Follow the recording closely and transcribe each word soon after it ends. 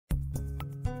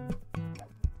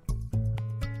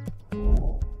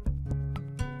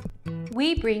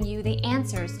We bring you the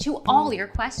answers to all your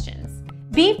questions.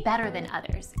 Be better than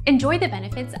others. Enjoy the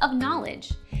benefits of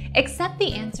knowledge. Accept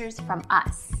the answers from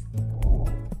us.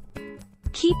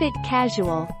 Keep it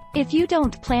casual. If you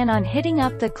don't plan on hitting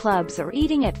up the clubs or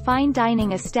eating at fine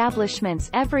dining establishments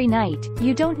every night,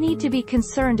 you don't need to be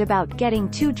concerned about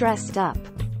getting too dressed up.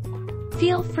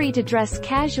 Feel free to dress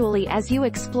casually as you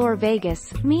explore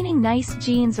Vegas, meaning nice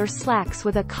jeans or slacks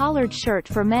with a collared shirt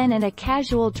for men and a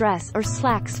casual dress or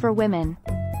slacks for women.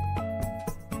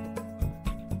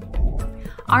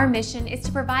 Our mission is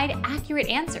to provide accurate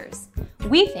answers.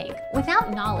 We think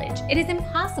without knowledge, it is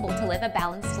impossible to live a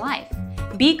balanced life.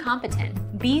 Be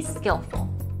competent, be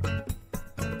skillful.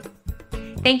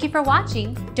 Thank you for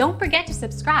watching. Don't forget to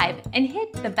subscribe and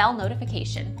hit the bell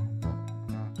notification.